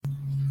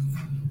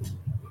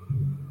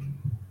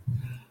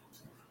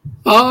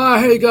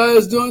How you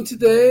guys doing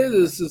today?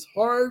 This is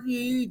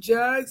Harvey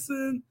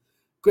Jackson,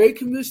 Great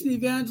Commission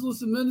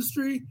Evangelist and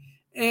Ministry,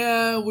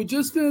 and we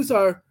just finished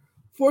our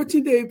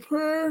 14-day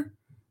prayer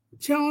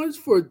challenge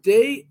for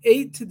day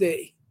 8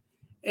 today.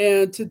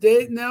 And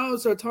today now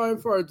is our time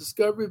for our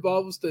Discovery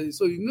Bible study.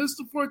 So if you missed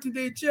the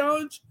 14-day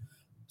challenge,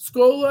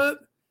 scroll up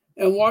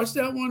and watch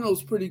that one. It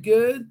was pretty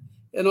good,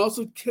 and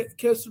also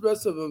catch the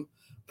rest of them.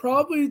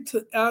 Probably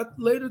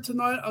later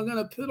tonight, I'm going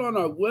to put on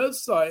our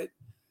website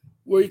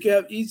where you can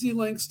have easy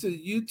links to the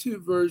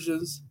YouTube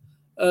versions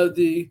of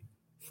the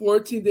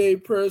 14-day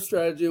prayer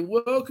strategy. And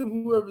welcome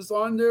whoever's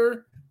on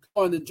there,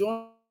 come on and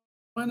join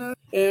us.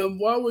 And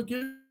while we're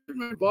getting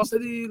ready to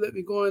study, let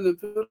me go in and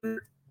put it.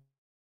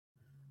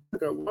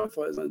 Our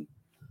Wi-Fi is on.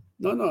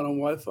 No, not on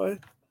Wi-Fi.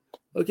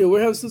 Okay, we're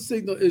having some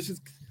signal issues.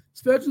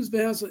 Spectrum's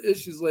been having some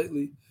issues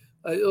lately.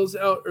 It was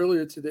out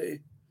earlier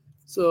today.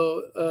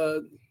 So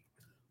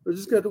we're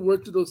just got to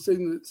work through those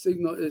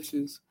signal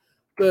issues.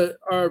 But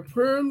our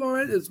prayer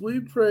line is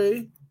we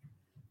pray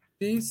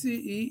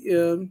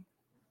DCEM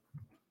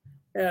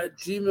at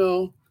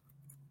gmail.com.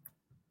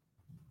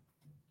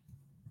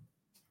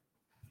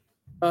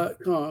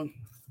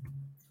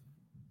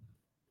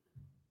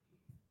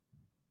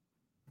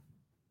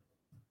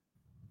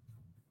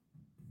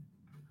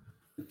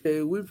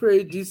 Okay, we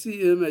pray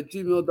DCM at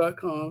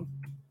gmail.com.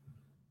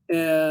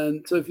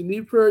 And so if you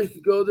need prayer, you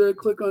can go there,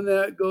 click on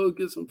that, go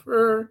get some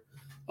prayer.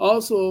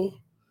 Also,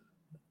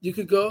 you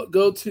could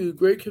go to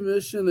Great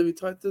Commission. Let me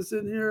type this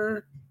in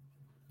here.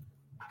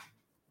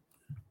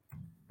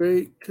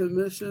 Great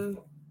Commission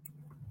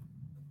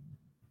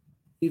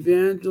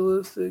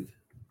Evangelistic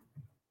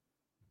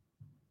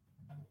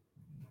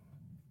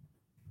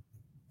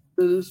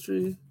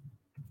Ministry.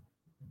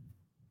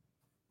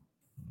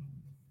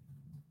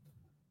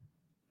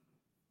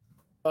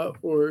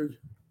 .org.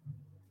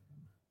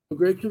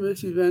 Great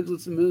Commission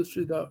Evangelistic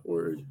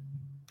Ministry.org.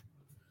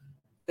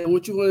 And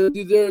what you want to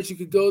do there is you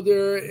could go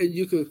there and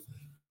you could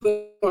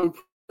click on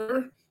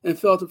prayer and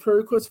fill out the prayer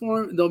request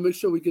form, and they'll make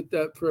sure we get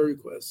that prayer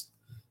request.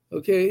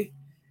 Okay?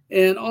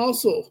 And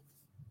also,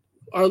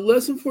 our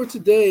lesson for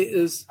today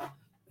is,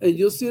 and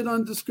you'll see it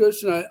on the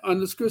description.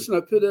 I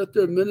put out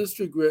there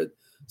ministry grid.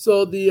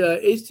 So the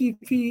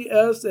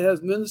HTTPS that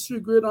has ministry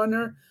grid on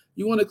there,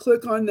 you want to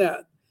click on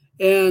that.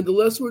 And the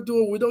lesson we're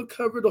doing, we don't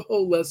cover the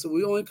whole lesson.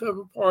 We only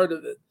cover part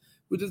of it.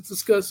 We just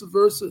discuss the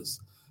verses.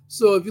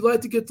 So if you'd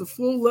like to get the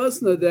full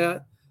lesson of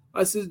that,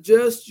 I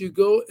suggest you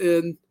go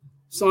and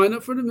sign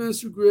up for the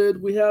ministry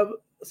grid. We have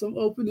some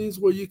openings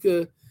where you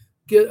could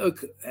get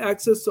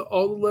access to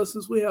all the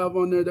lessons we have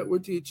on there that we're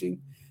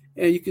teaching.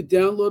 And you could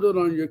download it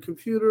on your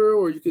computer,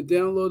 or you could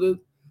download it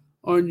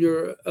on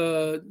your,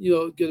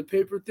 get a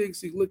paper thing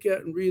so you can look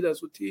at and read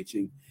as we're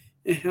teaching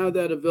and have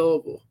that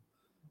available.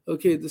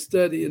 Okay, to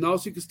study. And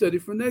also you can study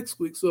for next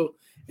week. So,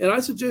 and I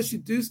suggest you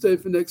do study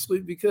for next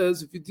week,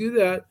 because if you do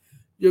that,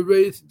 you're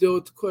ready to deal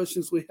with the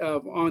questions we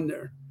have on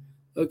there.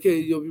 Okay,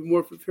 you'll be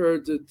more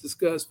prepared to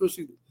discuss,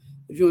 especially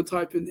if you want to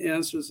type in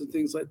answers and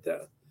things like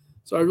that.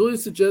 So I really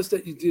suggest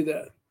that you do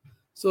that.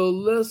 So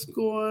let's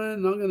go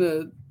on. I'm going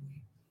to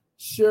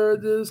share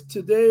this.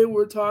 Today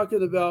we're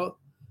talking about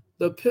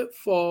the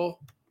pitfall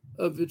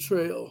of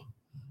betrayal.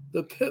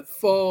 The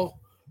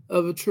pitfall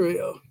of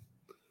betrayal.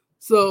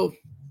 So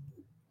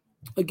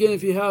again,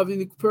 if you have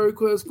any prayer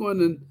requests, go on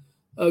and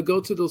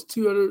go to those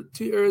two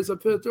areas I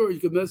put there, or you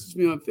can message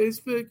me on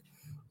Facebook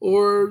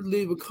or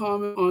leave a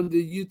comment on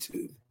the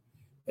YouTube.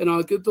 And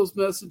I'll get those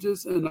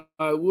messages and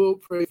I will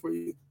pray for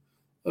you.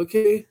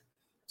 Okay?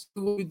 So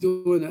we'll be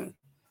doing that.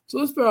 So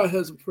let's bow our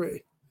heads and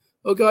pray.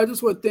 Oh God, I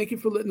just want to thank you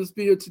for letting us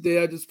be here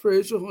today. I just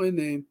praise your holy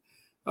name.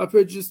 I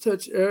pray you just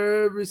touch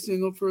every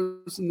single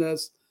person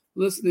that's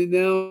listening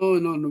now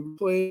and on the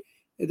replay,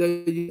 and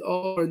that you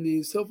all our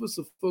needs. Help us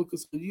to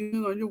focus on you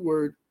and on your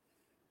word,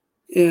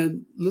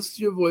 and listen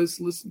to your voice,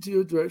 listen to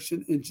your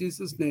direction. In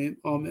Jesus' name,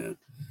 amen.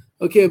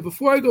 Okay,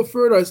 before I go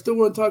further, I still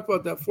want to talk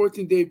about that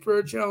 14-day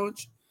prayer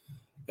challenge.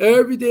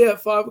 Every day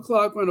at 5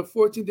 o'clock, we're on a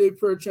 14-day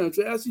prayer challenge.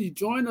 So I ask you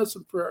join us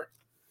in prayer.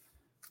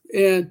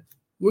 And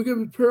we're going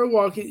to be prayer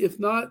walking. If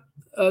not,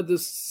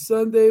 this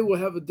Sunday, we'll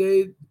have a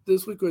day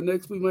this week or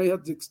next. We might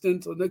have to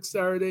extend till next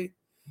Saturday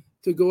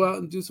to go out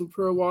and do some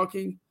prayer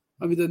walking.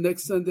 I mean, the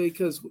next Sunday,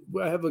 because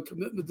I have a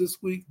commitment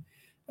this week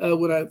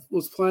when I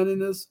was planning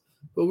this.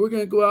 But we're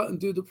going to go out and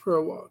do the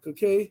prayer walk,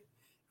 okay?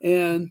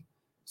 And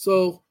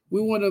so we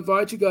want to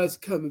invite you guys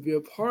to come and be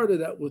a part of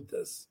that with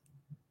us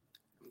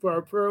for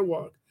our prayer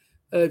walk.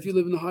 If you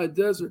live in the high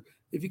desert,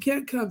 if you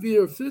can't come be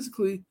there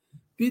physically,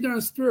 be there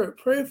in spirit.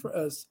 Pray for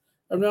us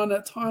around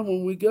that time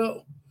when we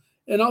go.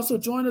 And also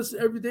join us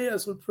every day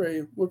as we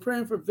pray. We're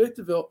praying for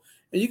Victorville,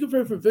 and you can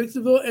pray for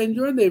Victorville and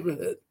your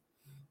neighborhood.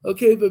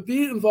 Okay, but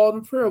be involved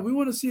in prayer. We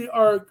want to see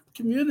our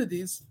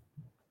communities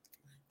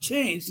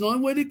change. The only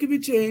way they can be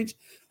changed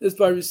is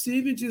by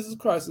receiving Jesus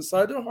Christ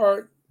inside their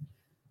heart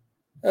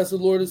as the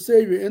Lord and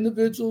Savior.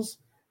 Individuals,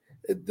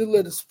 they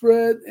let it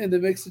spread, and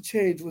it makes a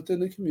change within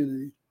the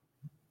community.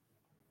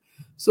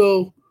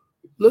 So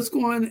let's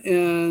go on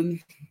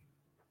and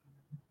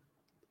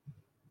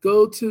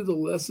go to the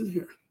lesson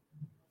here.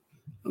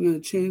 I'm going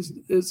to change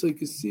it so you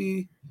can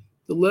see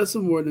the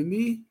lesson more than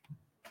me.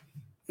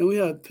 And we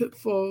have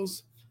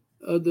pitfalls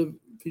of the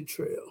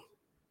betrayal.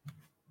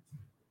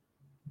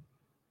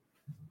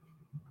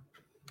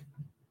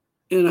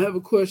 And I have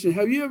a question.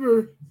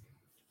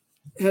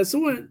 Has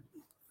someone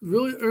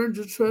really earned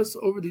your trust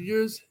over the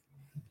years?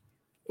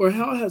 Or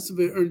how has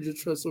somebody earned your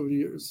trust over the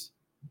years?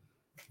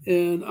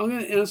 And I'm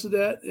going to answer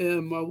that.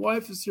 And my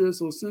wife is here,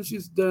 so since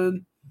she's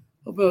done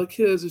about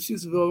kids and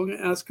she's available, I'm going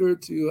to ask her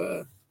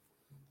to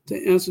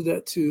answer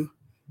that too.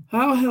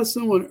 How has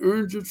someone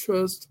earned your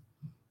trust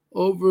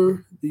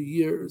over the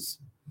years?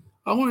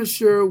 I want to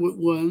share with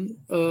one.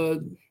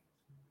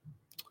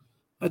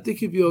 I think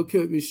he'd be okay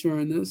with me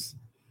sharing this.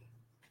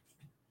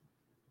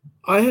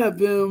 I have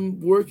been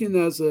working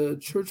as a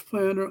church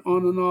planner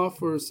on and off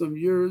for some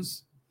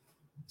years.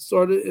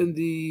 Started in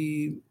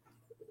the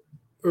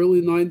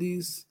early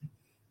 90s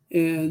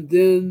and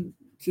then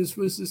just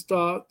recently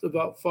stopped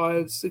about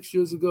 5-6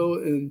 years ago,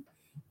 and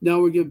now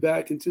we're getting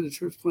back into the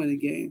church planning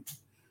game.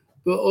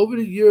 But over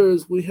the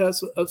years, we had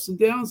some ups and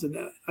downs in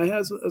that. I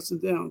had some ups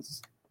and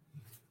downs.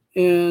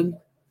 And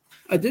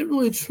I didn't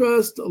really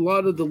trust a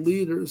lot of the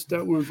leaders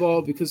that were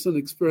involved because of the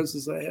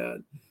experiences I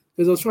had.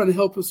 Because I was trying to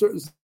help a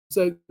certain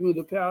segment of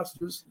the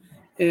pastors,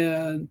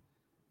 and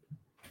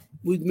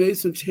we'd made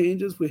some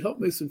changes. We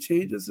helped make some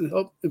changes and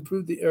help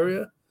improve the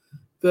area.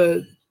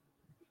 But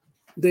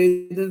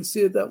they didn't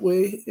see it that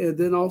way. And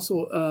then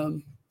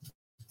also,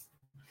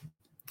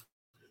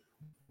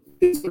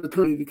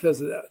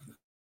 because of that.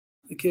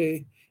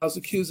 Okay, I was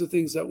accused of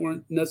things that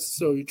weren't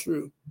necessarily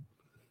true.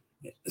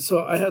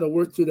 So I had to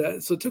work through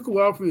that. So it took a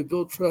while for me to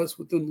build trust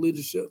within the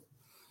leadership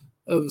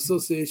of the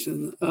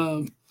association.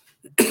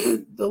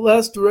 The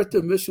last director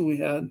of mission we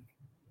had,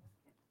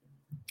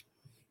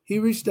 he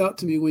reached out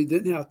to me when he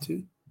didn't have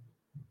to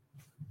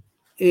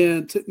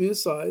and took me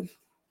aside.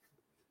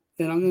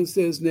 And I'm going to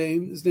say his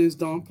name. His name is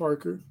Don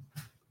Parker.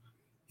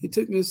 He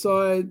took me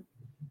aside.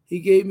 He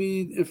gave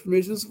me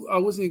information. I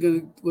wasn't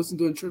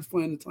doing church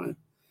planning at the time.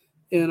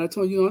 And I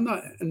told him,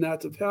 I'm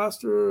not the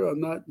pastor.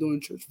 I'm not doing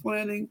church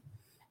planning.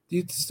 Do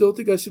you still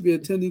think I should be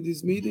attending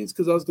these meetings?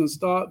 Because I was going to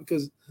stop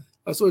because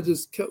I sort of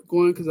just kept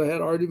going because I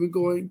had already been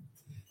going.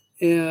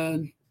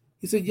 And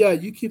he said, yeah,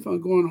 you keep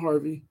on going,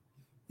 Harvey.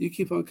 You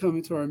keep on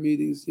coming to our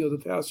meetings,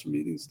 the pastor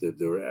meetings that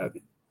they were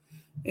having.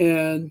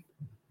 And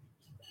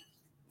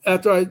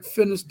after I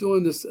finished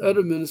doing this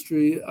other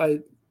ministry, I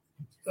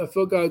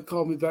felt God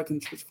called me back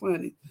into church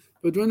planning.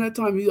 But during that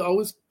time, he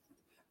always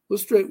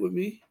was straight with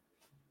me.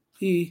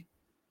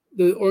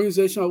 The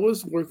organization I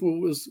was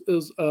working with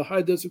was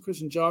High Desert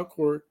Christian Job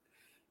Corps.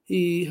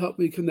 He helped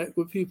me connect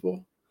with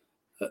people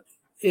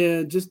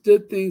and just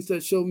did things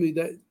that showed me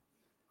that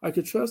I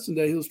could trust him,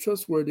 that he was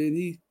trustworthy.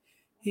 And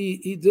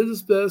he did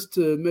his best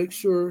to make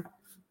sure,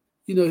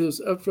 he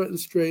was upfront and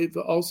straight,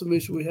 but also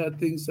make sure we had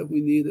things that we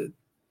needed.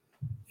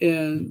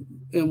 And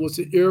was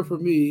an ear for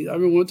me. I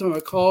remember one time I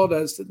called,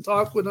 I sit and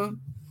talk with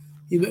him.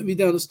 He met me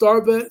down to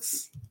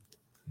Starbucks.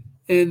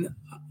 And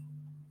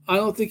I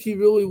don't think he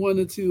really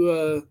wanted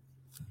to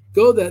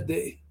go that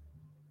day.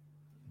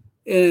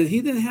 And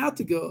he didn't have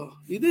to go.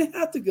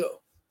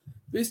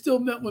 They still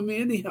met with me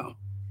anyhow.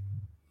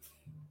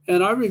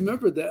 And I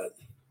remember that.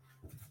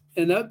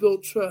 And that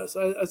built trust.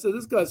 I said,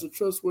 this guy's a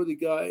trustworthy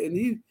guy.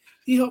 And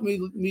he helped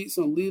me meet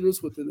some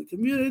leaders within the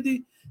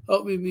community,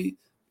 helped me meet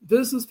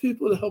business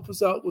people to help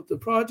us out with the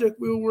project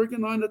we were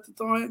working on at the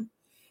time.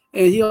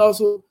 And he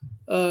also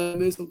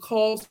made some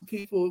calls to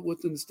people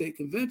within the state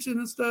convention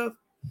and stuff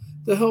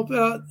to help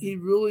out. He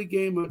really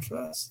gained my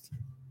trust.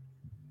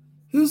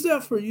 Who's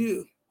that for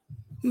you?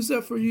 Who's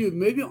that for you?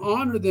 Maybe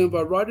honor them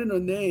by writing their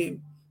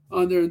name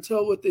on there and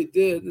tell what they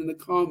did in the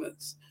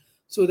comments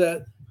so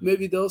that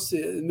maybe they'll see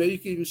it. And maybe you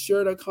can even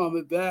share that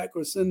comment back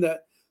or send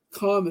that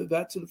comment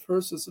back to the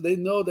person so they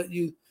know that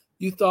you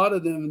thought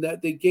of them and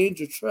that they gained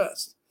your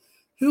trust.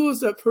 Who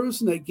was that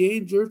person that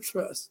gained your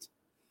trust?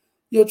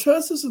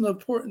 Trust is an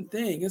important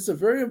thing. It's a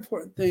very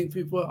important thing,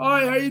 people.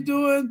 Hi, how you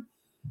doing?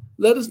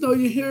 Let us know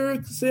you're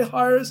here. Say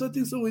hi or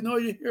something so we know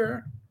you're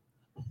here.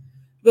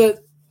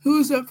 But who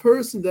is that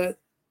person that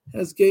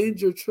has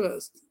gained your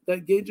trust,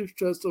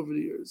 over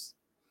the years?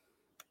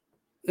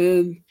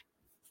 And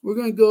we're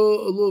going to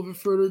go a little bit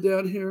further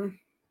down here.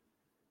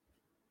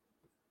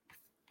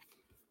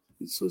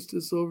 Let's switch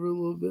this over a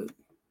little bit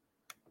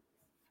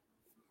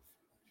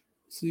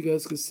so you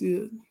guys can see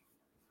it.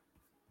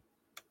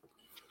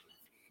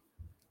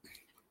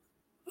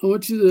 I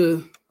want you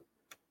to,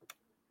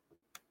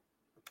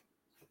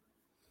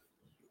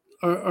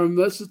 our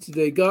message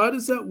today, God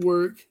is at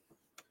work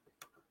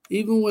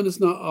even when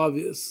it's not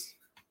obvious.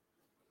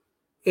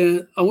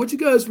 And I want you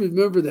guys to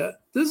remember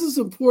that. This is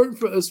important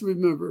for us to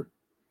remember.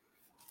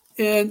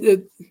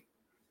 And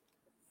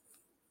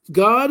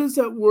God is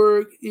at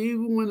work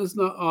even when it's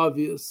not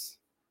obvious.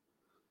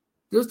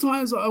 There's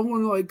times I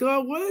wonder,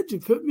 God, why did you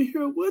put me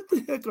here? What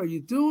the heck are you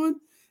doing?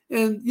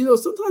 And,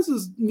 sometimes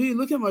it's me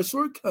looking at my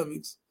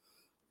shortcomings.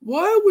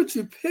 why would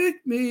you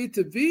pick me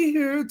to be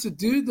here to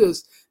do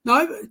this?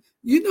 Now,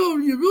 you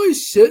really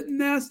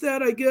shouldn't ask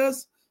that, I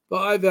guess,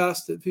 but I've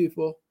asked it,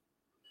 people.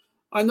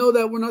 I know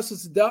that we're not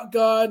supposed to doubt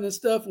God and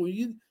stuff. When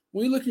you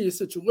look at your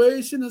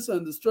situation and some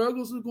of the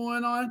struggles that are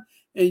going on,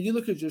 and you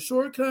look at your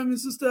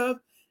shortcomings and stuff,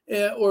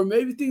 or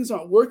maybe things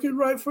aren't working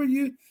right for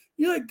you,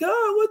 you're like,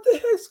 God, what the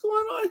heck's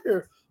going on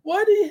here?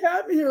 Why do you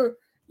have me here?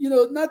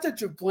 Not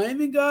that you're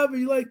blaming God, but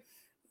you're like,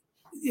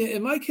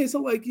 in my case,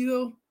 I'm like,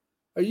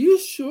 are you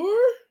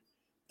sure?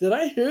 Did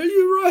I hear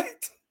you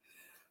right?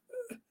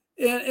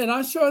 And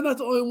I'm sure I'm not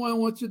the only one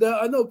who went through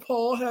that. I know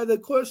Paul had the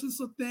questions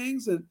of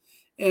things,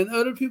 and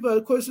other people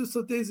had questions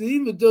of things. And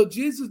even though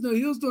Jesus knew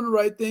he was doing the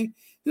right thing,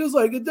 he was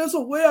like, there's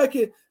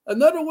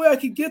another way I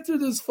could get through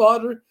this,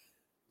 Father.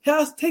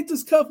 Take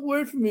this cup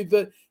away from me.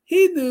 But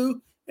he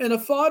knew, and the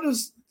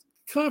Father's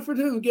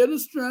comforted him and gave him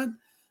strength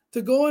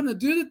to go in and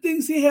do the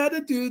things he had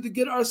to do to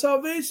get our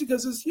salvation,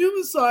 because his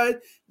human side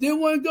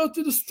didn't want to go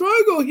through the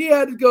struggle he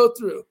had to go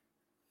through.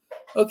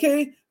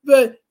 Okay?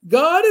 But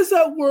God is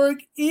at work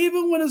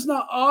even when it's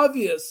not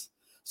obvious.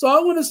 So I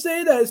want to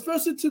say that,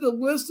 especially to the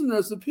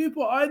listeners, the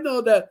people I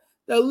know that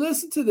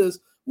listen to this.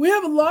 We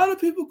have a lot of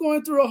people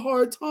going through a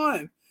hard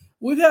time.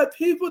 We've had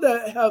people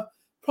that have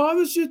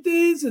promised you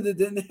things and it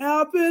didn't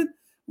happen.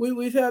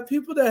 We've had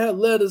people that have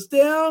let us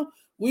down.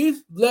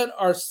 We've let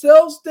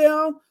ourselves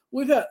down.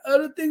 We've had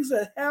other things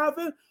that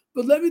happen.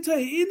 But let me tell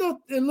you,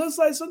 it looks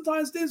like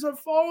sometimes things are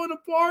falling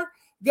apart.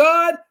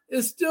 God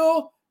is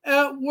still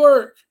at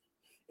work.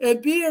 And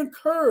be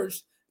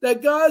encouraged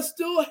that God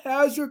still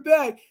has your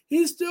back.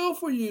 He's still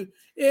for you.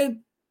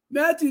 In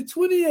Matthew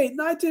 28,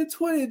 19,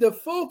 20, the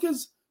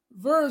focus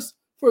verse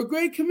for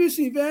Great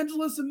Commission,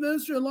 evangelism,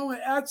 ministry, along with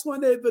Acts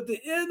 1:8. But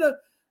the end of,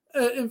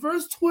 in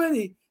verse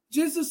 20,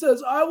 Jesus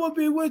says, I will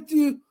be with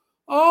you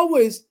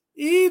always,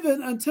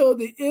 even until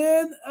the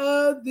end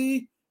of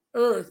the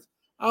earth.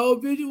 I will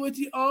be with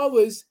you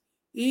always,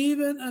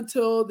 even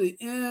until the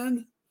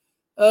end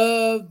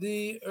of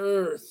the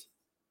earth.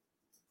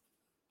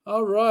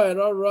 All right.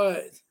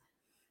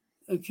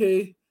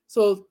 Okay,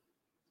 so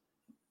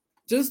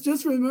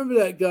just remember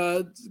that,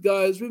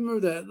 guys. Remember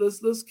that.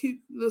 Let's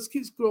keep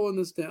scrolling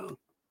this down.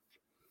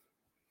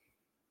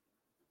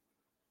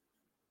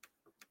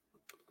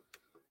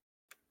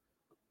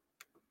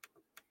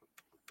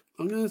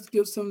 I'm gonna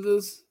skip some of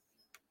this.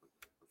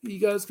 You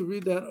guys can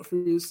read that for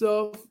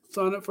yourself.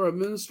 Sign up for our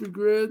ministry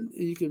grid, and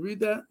you can read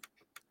that.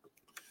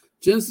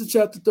 Genesis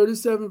chapter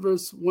 37,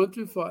 verse 1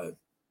 through 5.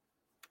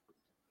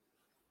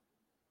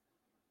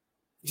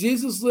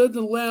 Jesus lived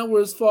in the land where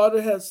his father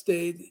had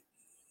stayed,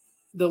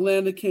 the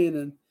land of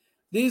Canaan.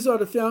 These are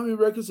the family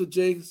records of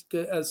Jacob.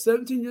 At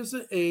 17 years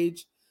of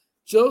age,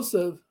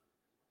 Joseph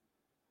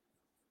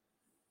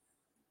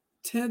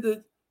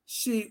tended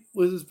sheep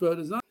with his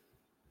brothers.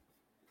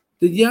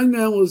 The young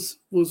man was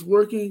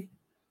working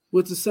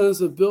with the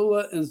sons of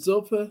Bilhah and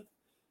Zilpah,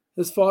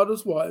 his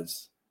father's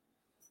wives.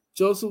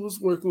 Joseph was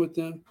working with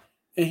them,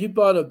 and he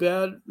brought a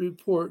bad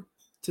report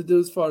to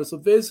his father. So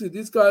basically,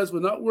 these guys were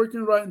not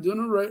working right and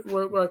doing the right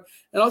work right.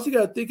 And also, you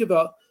got to think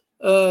about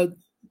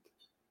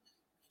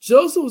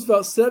Joseph was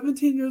about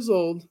 17 years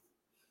old,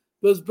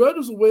 but his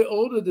brothers were way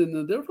older than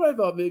them. They were probably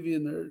about maybe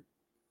in their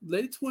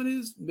late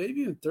 20s,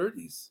 maybe in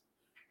 30s.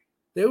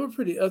 They were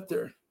pretty up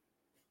there.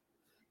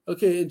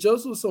 Okay, and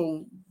Joseph was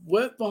so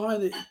wet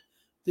behind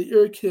the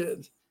ear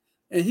kid,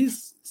 and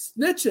he's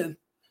snitching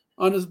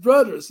on his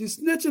brothers.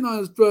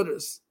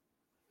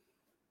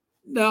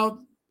 Now,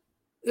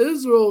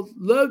 Israel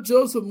loved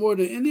Joseph more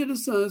than any of the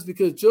sons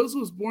because Joseph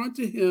was born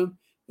to him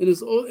in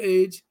his old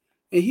age,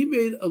 and he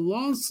made a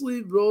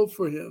long-sleeved robe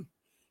for him.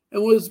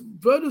 And when his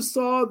brothers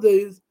saw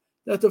that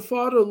the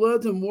father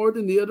loved him more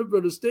than the other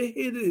brothers, they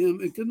hated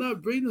him and could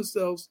not bring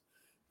themselves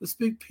to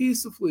speak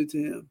peacefully to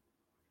him.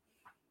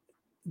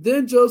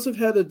 Then Joseph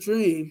had a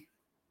dream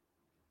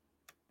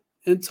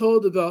and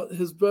told about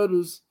his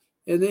brothers,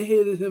 and they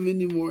hated him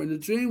anymore. And the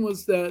dream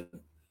was that,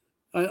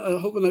 I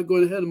hope I'm not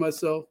going ahead of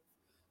myself,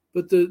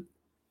 but the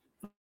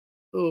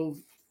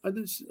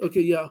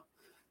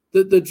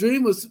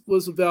dream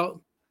was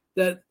about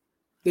that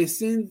they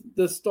seen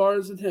the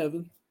stars in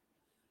heaven.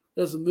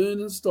 There's a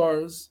moon and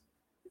stars,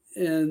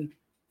 and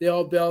they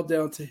all bowed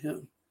down to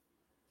him.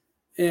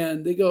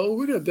 And they go,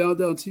 we're going to bow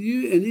down to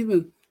you. And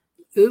even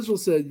Israel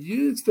said,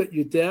 you expect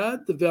your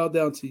dad to bow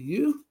down to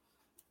you?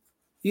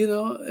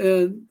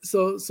 And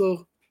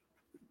so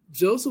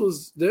Joseph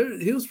was there.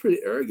 He was pretty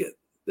arrogant.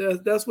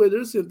 That's why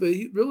there's it.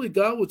 But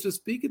God was just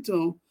speaking to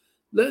him,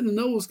 letting him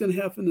know what's going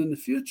to happen in the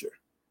future.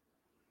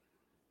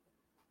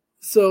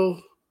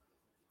 So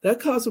that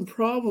caused some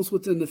problems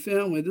within the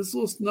family. This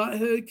little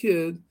snot-headed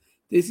kid,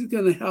 he's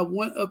going to have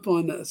one up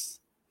on us.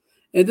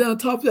 And then on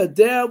top of that,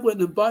 Dad went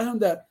and bought him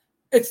that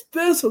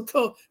expensive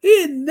coat.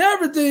 He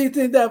never did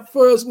anything that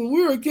for us when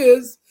we were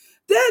kids.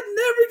 Dad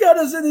never got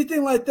us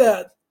anything like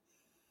that.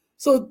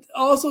 So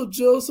also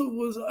Jacob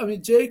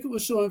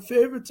was showing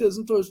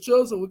favoritism towards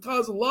Joseph, which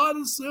caused a lot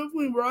of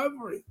sibling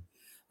rivalry.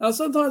 Now,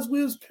 sometimes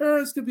we as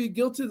parents could be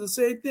guilty of the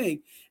same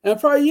thing. And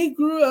probably you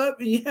grew up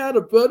and you had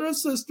a brother or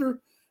sister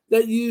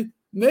that you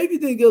maybe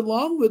didn't get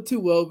along with too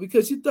well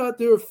because you thought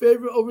they were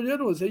favorite over the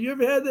other ones. Have you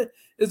ever had that?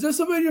 Is there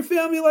somebody in your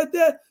family like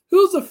that?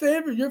 Who's the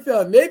favorite in your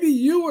family? Maybe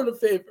you were the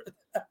favorite.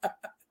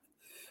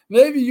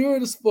 Maybe you were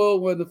the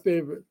spoiled one, the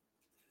favorite.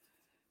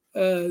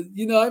 I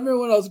remember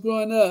when I was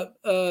growing up,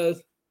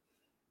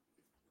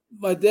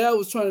 my dad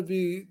was trying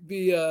to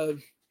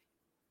be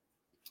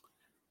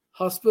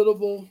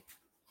hospitable,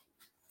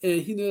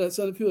 and he knew that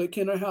some of the people that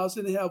came to our house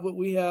didn't have what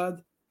we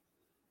had.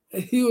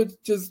 And he would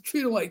just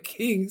treat them like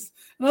kings.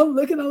 And I'm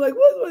like,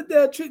 what's my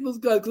dad treating those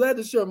guys? Because I had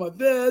to share my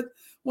bed.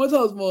 One time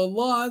I was mowing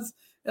lawns,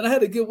 and I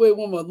had to give away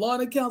one of my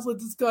lawn accounts. Like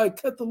this guy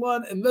cut the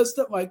lawn and messed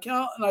up my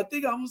account. And I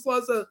think I almost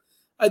lost that.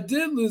 I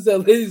did lose that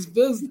lady's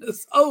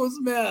business. I was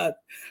mad.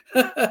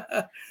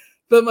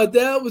 But my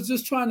dad was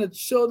just trying to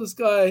show this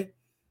guy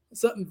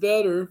something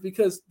better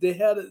because they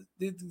had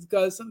these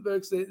guys something better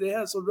because they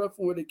had so rough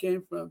from where they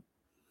came from.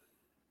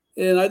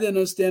 And I didn't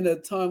understand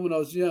that time when I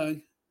was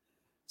young.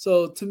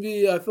 So to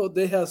me, I felt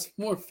they had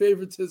more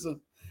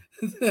favoritism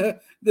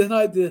than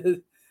I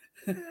did.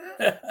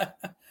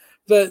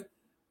 But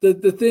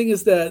the thing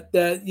is that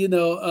that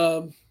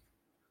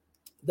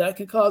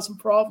can cause some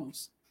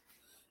problems.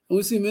 And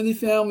we see many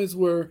families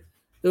where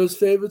there was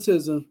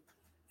favoritism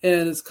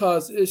and it's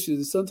caused issues.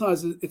 And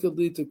sometimes it could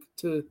lead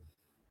to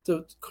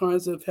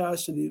crimes of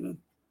passion even.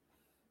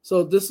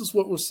 So this is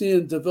what we're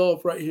seeing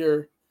develop right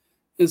here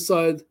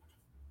inside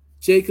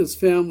Jacob's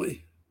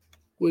family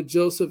with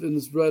Joseph and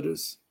his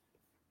brothers.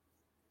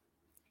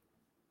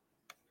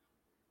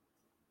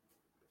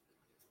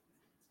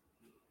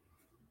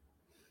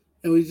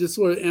 And we just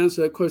sort of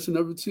answer that question.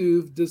 Number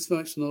 2,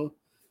 dysfunctional.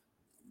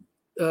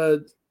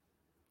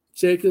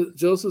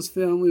 Joseph's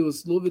family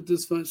was a little bit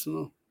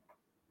dysfunctional.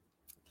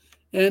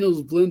 And it was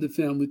a blended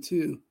family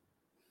too.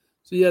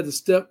 So you had the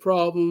step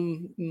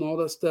problem and all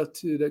that stuff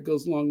too that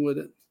goes along with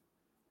it.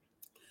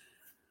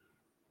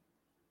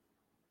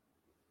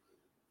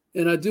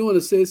 And I do want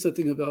to say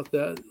something about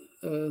that.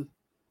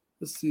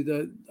 Let's see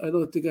that. I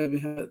don't think I even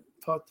had it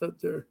popped up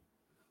there.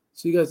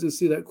 So you guys can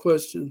see that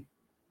question.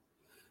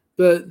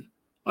 But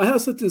I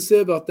have something to say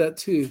about that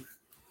too.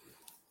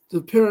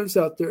 The parents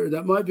out there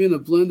that might be in a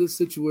blended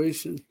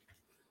situation.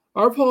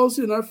 Our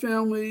policy in our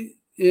family,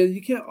 and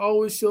you can't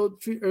always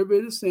treat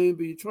everybody the same,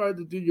 but you try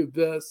to do your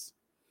best,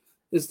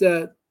 is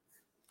that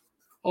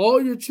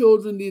all your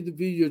children need to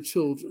be your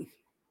children.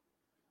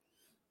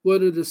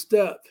 Whether they're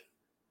step,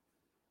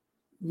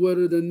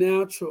 whether they're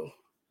natural,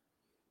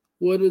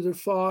 whether they're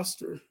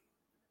foster,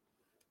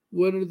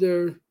 whether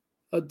they're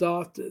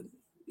adopted.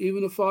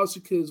 Even the foster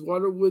kids, while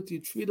they're with you,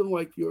 treat them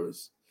like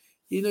yours.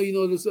 You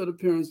know there's other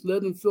parents.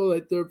 Let them feel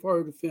like they're part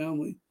of the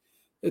family.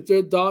 If they're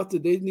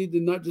adopted, they need to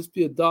not just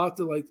be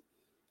adopted.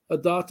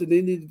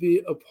 They need to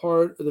be a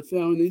part of the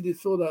family. They need to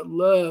feel that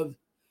love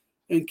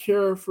and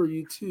care for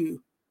you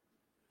too,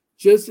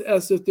 just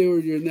as if they were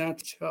your natural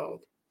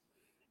child.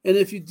 And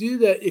if you do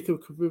that, it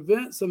could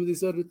prevent some of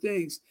these other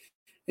things.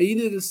 And you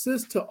need to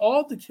insist to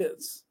all the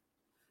kids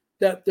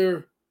that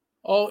they're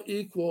all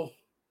equal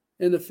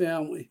in the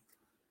family.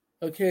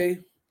 Okay?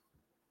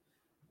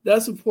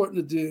 That's important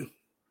to do.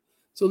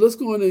 So let's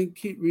go on and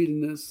keep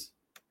reading this.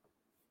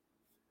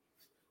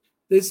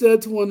 They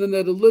said to one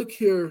another, look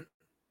here.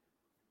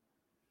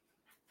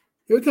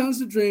 Here comes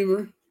the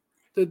dreamer,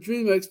 the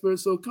dream expert.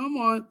 So come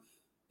on,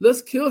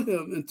 let's kill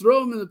him and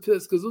throw him in the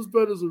pits, because those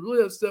brothers were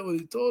really upset when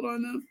he told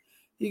on them.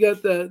 He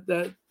got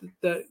that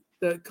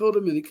coat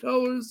of many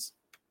colors.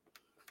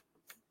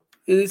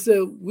 And they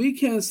said, we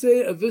can't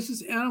say a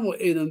vicious animal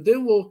ate him.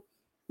 Then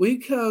when he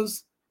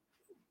comes,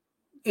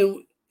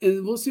 and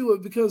we'll see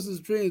what becomes his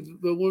dreams.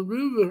 But when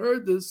Reuben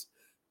heard this,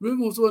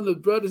 Reuben was one of the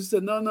brothers. He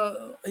said,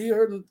 no. He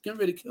heard him getting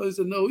ready to kill him. He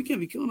said, no, we can't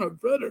be killing our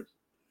brother.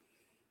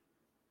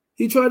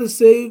 He tried to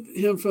save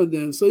him from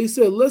them. So he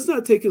said, let's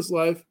not take his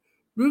life.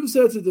 Reuben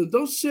said to them,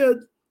 don't shed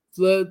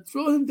blood.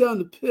 Throw him down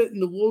the pit in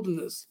the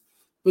wilderness.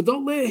 But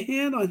don't lay a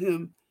hand on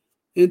him,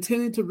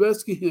 intending to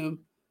rescue him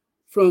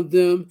from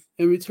them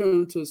and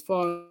return him to his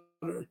father.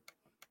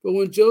 But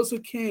when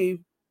Joseph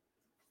came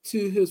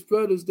to his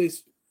brothers, they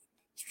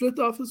stripped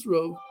off his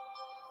robe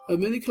of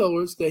many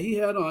colors that he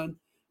had on.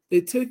 They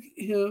took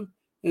him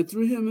and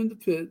threw him in the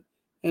pit,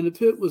 and the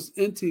pit was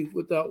empty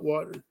without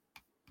water.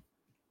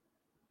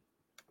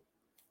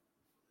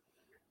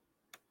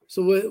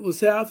 So what was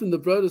happening, the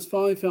brothers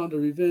finally found a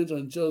revenge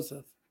on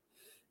Joseph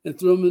and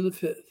threw him in the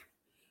pit.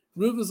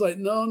 Reuben's like,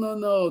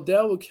 no,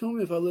 Dad will kill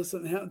me if I let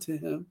something happen to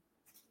him.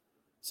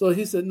 So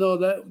he said, no,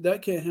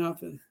 that can't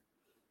happen.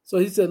 So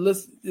he said,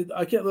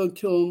 I can't let him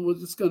kill him. We're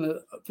just going to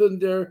put him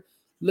there,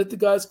 let the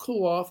guys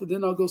cool off, and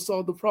then I'll go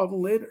solve the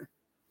problem later.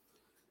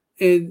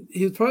 And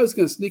he was probably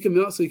going to sneak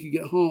him out so he could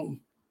get home.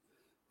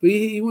 But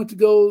he went to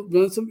go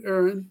run some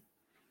errand.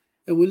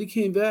 And when he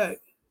came back,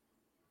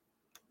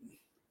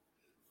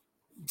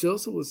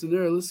 Joseph was in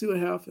there. Let's see what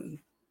happened.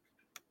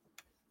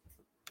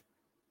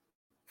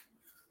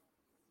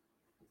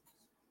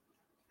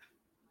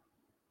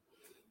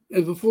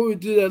 And before we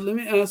do that, let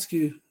me ask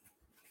you,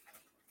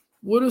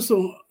 what are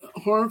some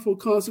harmful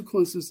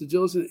consequences to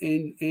Joseph's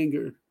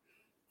anger?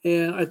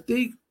 And I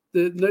think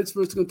the next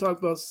verse is going to talk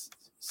about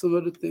some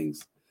other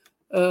things.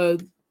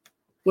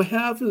 What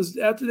happens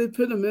after they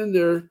put him in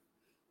there,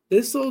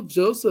 they sold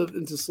Joseph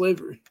into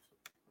slavery.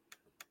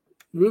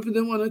 Reuben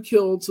didn't want him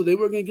killed, so they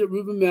were going to get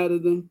Reuben mad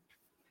at them.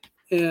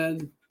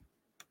 And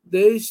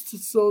they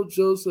sold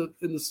Joseph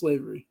into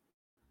slavery.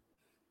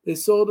 They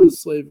sold him into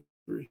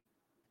slavery.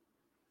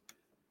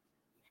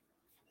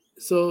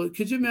 So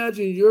could you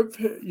imagine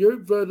your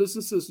brothers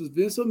and sisters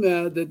being so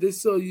mad that they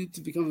sell you to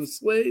become a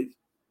slave?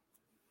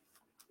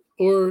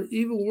 Or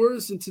even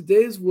worse, in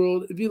today's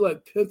world, it'd be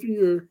like pimping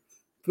your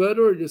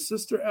brother or your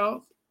sister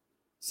out,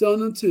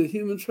 selling them to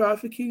human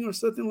trafficking or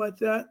something like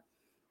that,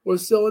 or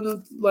selling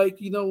them like,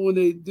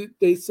 when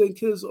they send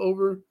kids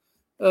over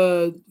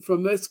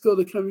from Mexico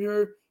to come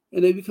here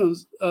and they become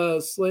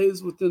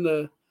slaves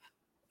within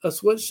a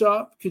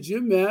sweatshop. Could you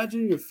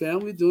imagine your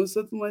family doing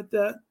something like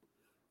that?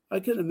 I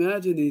can't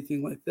imagine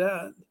anything like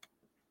that.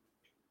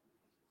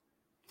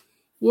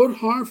 What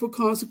harmful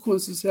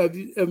consequences have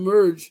you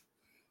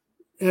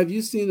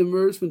seen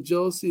emerge from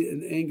jealousy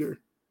and anger?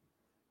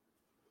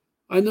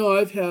 I know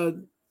I've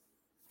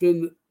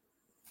been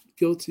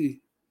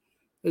guilty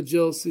of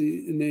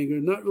jealousy and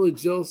anger. Not really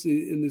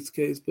jealousy in this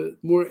case,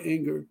 but more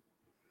anger.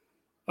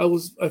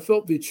 I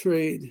felt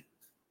betrayed.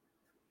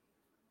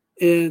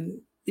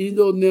 And even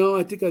though now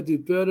I think I do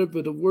better,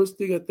 but the worst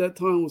thing at that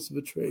time was to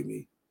betray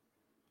me.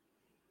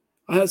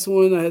 I had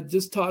someone I had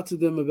just talked to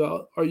them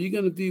about, are you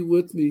going to be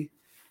with me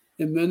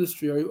in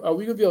ministry? Are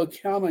we going to be able to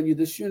count on you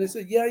this year? And they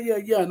said, yeah.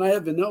 And I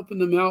have been helping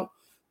them out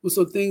with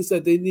some things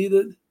that they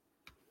needed.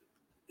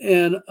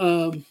 And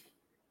I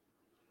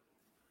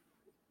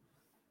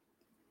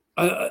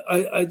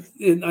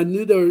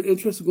knew they were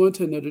interested in going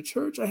to another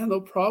church. I had no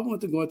problem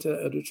with them going to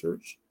that other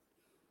church.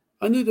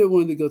 I knew they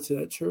wanted to go to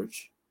that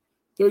church.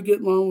 They were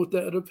getting along with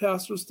that other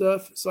pastor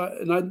stuff. So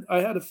I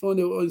had a phone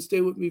that would only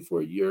stay with me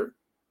for a year.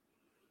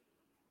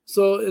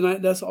 So,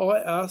 that's all I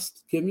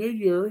asked. Give me a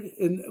year.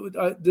 And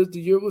the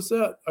year was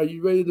up. Are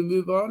you ready to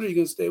move on, or are you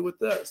going to stay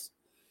with us?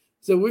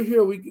 So we're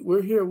here.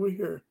 We're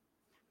here.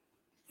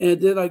 And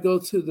then I go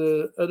to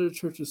the other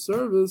church's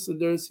service, and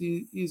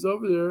he's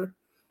over there.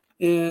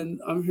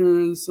 And I'm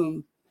hearing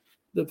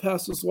the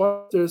pastor's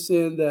wife there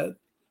saying that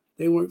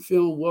they weren't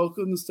feeling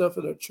welcome and stuff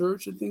at our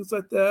church and things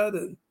like that.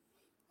 And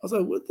I was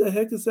like, what the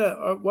heck is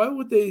that? Why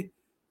would they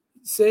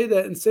say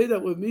that and say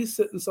that with me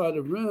sitting inside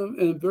the room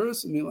and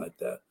embarrassing me like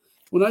that?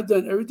 When I've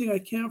done everything I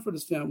can for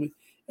this family.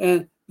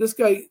 And this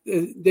guy,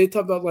 they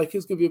talk about like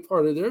he's going to be a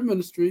part of their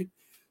ministry,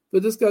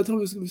 but this guy told me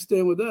he's going to be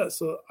staying with us.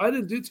 So I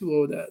didn't do too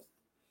well with that.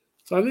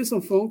 So I made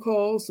some phone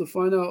calls to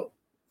find out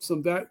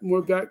some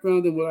more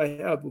background than what I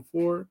had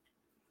before,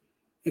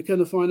 and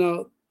kind of find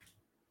out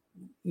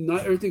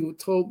not everything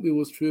told me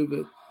was true,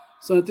 but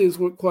some things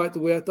weren't quite the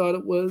way I thought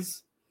it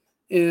was.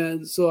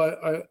 And so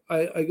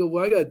I go,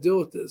 well, I got to deal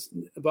with this.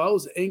 But I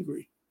was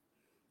angry.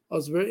 I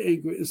was very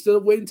angry. Instead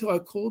of waiting until I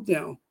cooled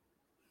down,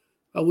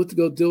 I went to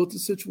go deal with the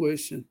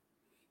situation,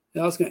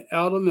 and I was going to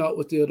out him out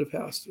with the other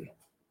pastor,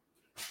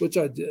 which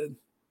I did.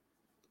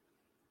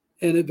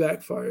 And it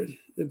backfired.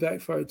 It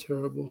backfired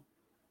terrible.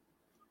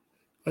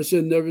 I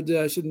should have never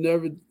did. I should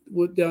never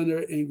went down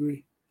there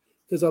angry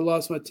because I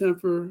lost my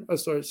temper. I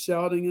started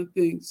shouting and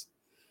things.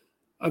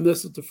 I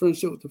messed with the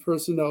friendship with the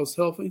person that I was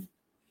helping,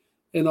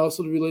 and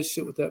also the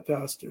relationship with that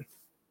pastor.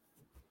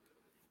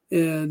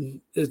 And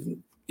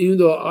even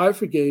though I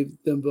forgave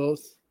them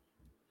both,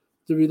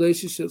 the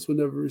relationships were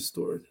never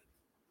restored.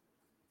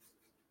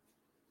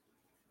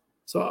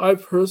 So I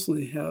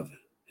personally have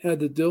had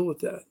to deal with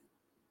that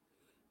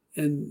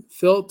and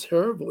felt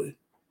terribly.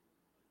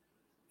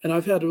 And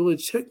I've had to really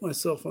check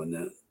myself on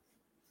that.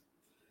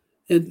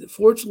 And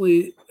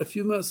fortunately, a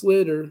few months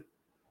later,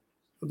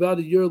 about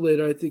a year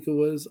later, I think it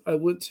was, I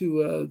went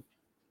to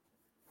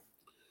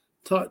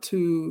go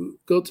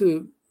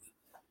to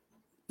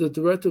the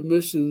director of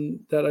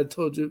mission that I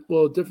told you,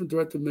 well, a different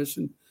director of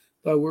mission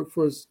that I worked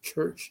for his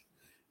church.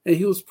 And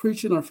he was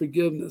preaching on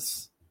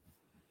forgiveness.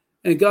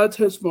 And God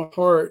touched my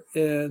heart.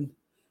 And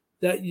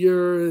that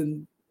year,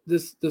 and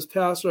this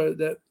pastor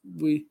that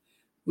we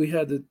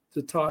had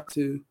to talk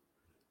to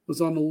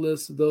was on the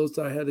list of those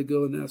that I had to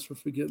go and ask for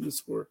forgiveness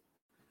for.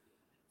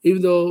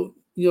 Even though,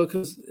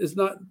 because it's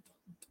not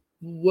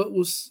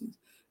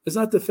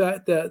the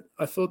fact that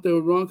I felt they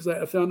were wrong, because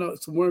I found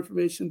out some more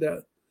information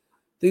that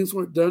things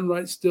weren't done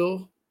right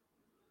still.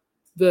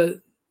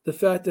 The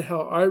fact of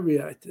how I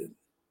reacted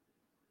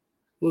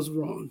was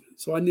wrong.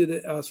 So I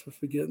needed to ask for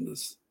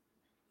forgiveness.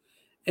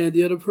 And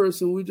the other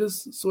person, we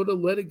just sort of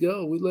let it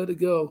go. We let it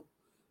go.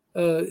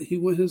 He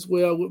went his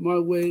way, I went my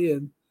way,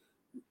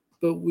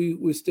 but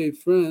we stayed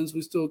friends.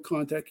 We still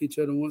contact each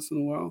other once in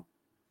a while.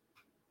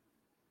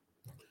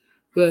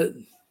 But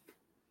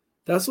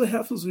that's what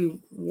happens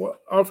when we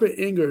operate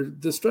anger.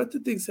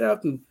 Destructive things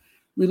happen.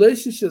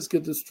 Relationships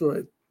get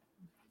destroyed.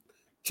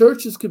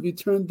 Churches could be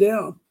turned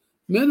down.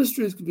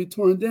 Ministries could be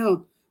torn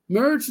down.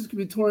 Marriages could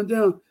be torn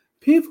down.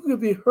 People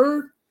could be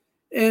hurt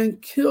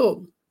and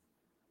killed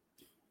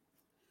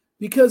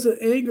because of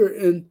anger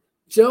and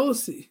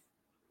jealousy.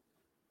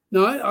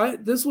 Now,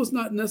 this was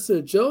not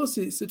necessarily a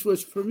jealousy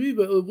situation for me,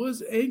 but it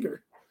was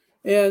anger.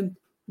 And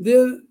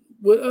then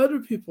with other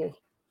people,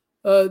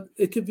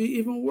 it could be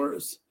even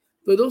worse.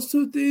 But those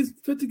two things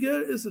put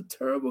together is a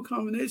terrible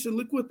combination.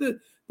 Look what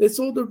they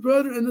sold their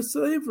brother into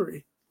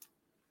slavery.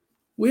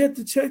 We have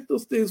to check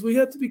those things. We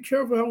have to be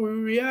careful how we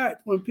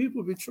react when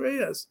people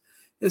betray us.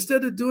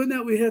 Instead of doing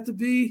that, we have to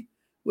be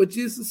what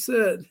Jesus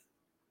said,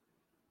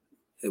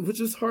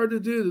 which is hard to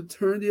do, to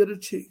turn the other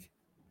cheek,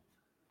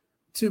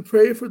 to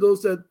pray for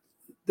those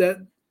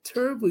that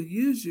terribly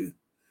use you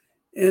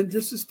and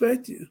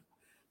disrespect you,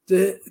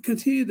 to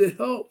continue to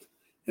help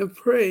and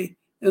pray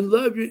and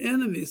love your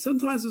enemies.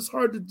 Sometimes it's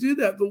hard to do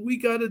that, but we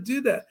got to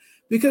do that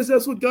because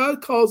that's what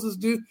God calls us to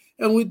do.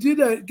 And we do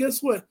that,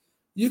 guess what?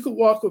 You can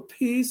walk with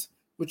peace,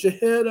 with your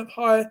head up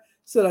high,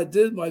 said, I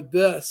did my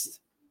best.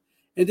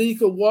 And then you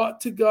can walk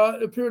to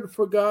God, appear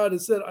before God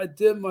and said, I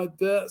did my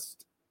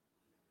best.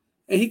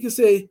 And he can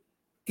say,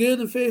 good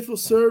and faithful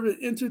servant,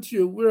 enter to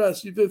your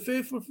rest. You've been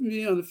faithful for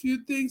me on a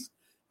few things.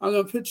 I'm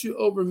going to put you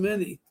over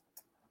many.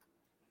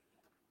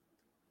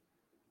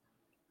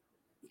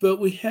 But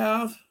we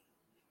have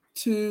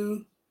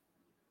to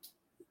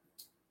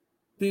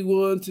be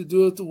willing to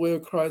do it the way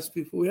of Christ,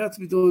 people. We have to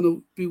be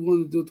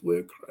willing to do it the way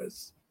of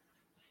Christ.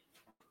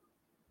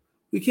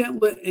 We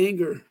can't let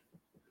anger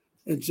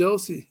and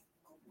jealousy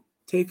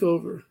take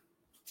over.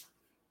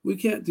 We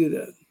can't do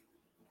that.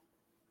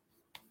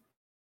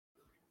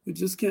 We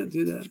just can't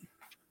do that.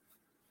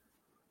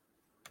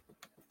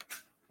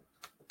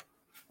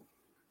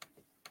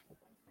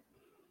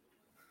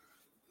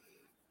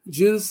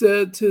 Jesus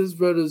said to his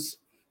brothers,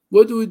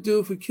 what do we do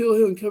if we kill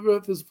him and cover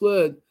up his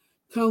blood?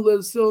 Come, let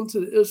us sell him to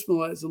the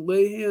Ishmaelites and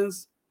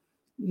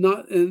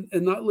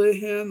not lay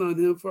hand on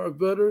him for our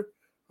butter,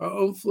 our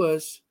own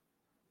flesh.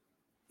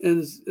 And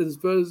his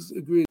brothers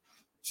agreed.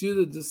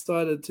 Judah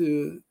decided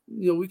to,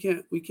 we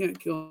can't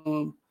kill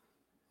him.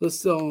 Let's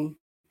sell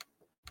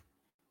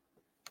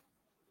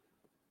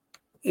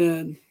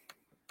him.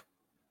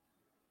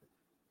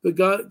 But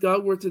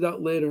God worked it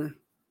out later.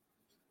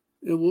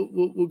 And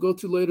we'll go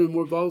through later in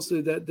more Bible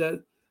study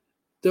that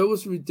there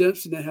was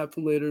redemption that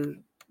happened later.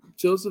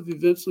 Joseph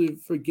eventually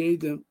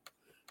forgave them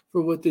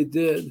for what they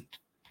did,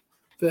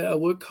 but at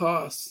what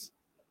cost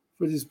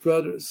for these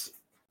brothers?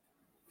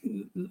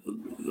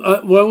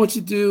 What I want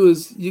you to do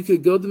is you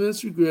could go to the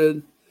ministry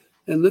grid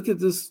and look at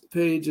this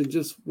page and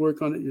just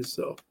work on it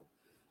yourself.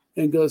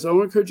 And go. So I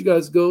want to encourage you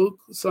guys, go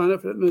sign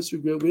up for that ministry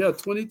grid. We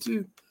have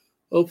 22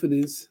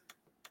 openings,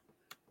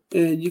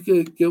 and you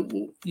could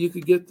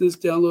get this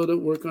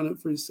downloaded, work on it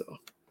for yourself.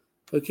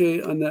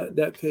 Okay, on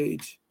that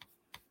page.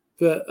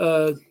 But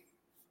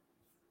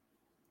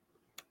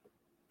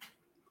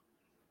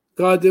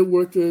God did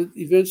work through it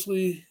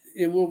eventually,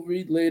 and we'll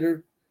read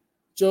later.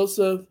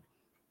 Joseph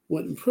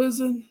went in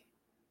prison.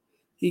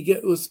 He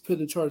was put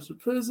in charge of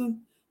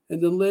prison,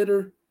 and then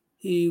later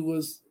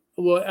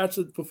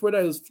actually before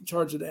that he was in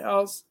charge of the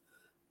house.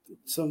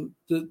 Some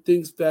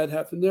things bad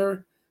happened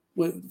there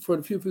for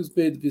the people he was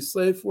made to be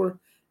slave for,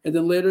 and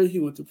then later he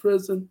went to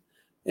prison,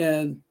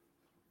 and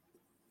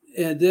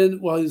then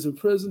while he was in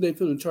prison, they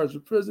put him in charge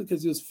of prison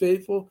because he was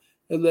faithful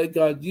and let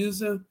God use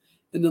him.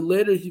 And then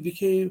later he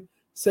became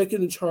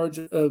second in charge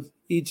of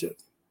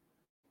Egypt.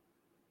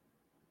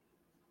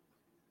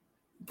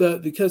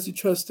 But because he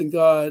trusted in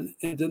God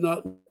and did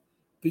not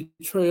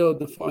betrayal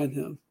define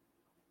him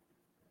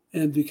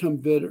and become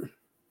bitter.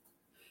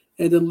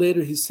 And then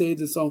later he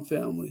saved his own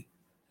family,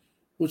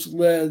 which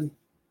led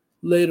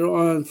later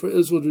on for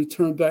Israel to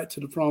return back to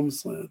the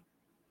promised land.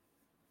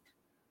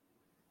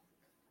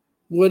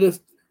 What if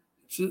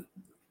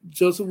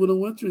Joseph would have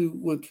went through?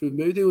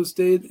 Maybe they would have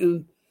stayed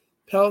in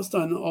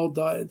Palestine and all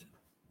died.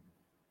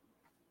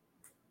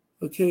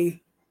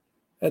 Okay?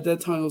 At that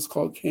time it was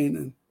called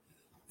Canaan.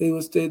 They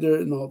would stay there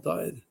and all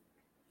died.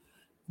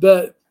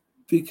 But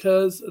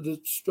because of the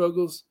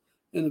struggles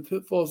and the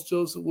pitfalls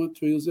Joseph went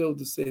through, he was able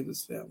to save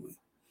his family.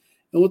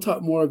 And we'll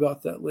talk more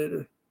about that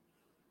later.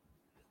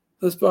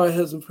 Let's bow our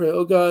heads and pray.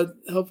 Oh God,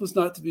 help us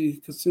not to be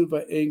consumed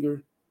by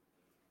anger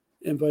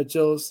and by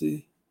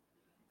jealousy.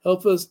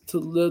 Help us to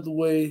live the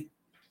way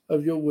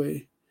of your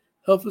way.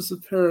 Help us as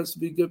parents to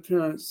be good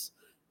parents,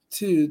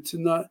 too, to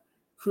not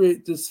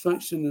create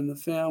dysfunction in the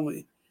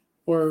family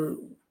or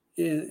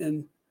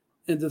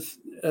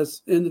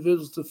as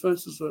individuals,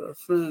 dysfunctions with our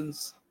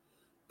friends,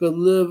 but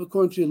live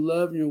according to your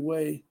love and your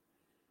way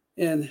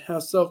and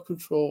have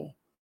self-control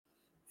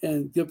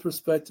and good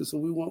perspective so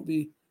we won't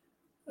be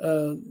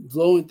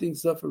blowing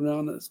things up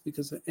around us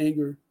because of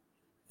anger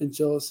and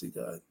jealousy,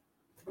 God.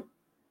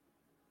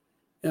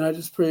 And I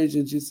just praise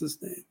you in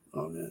Jesus' name.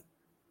 Amen.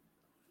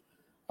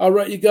 All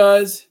right, you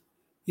guys,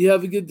 you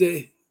have a good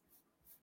day.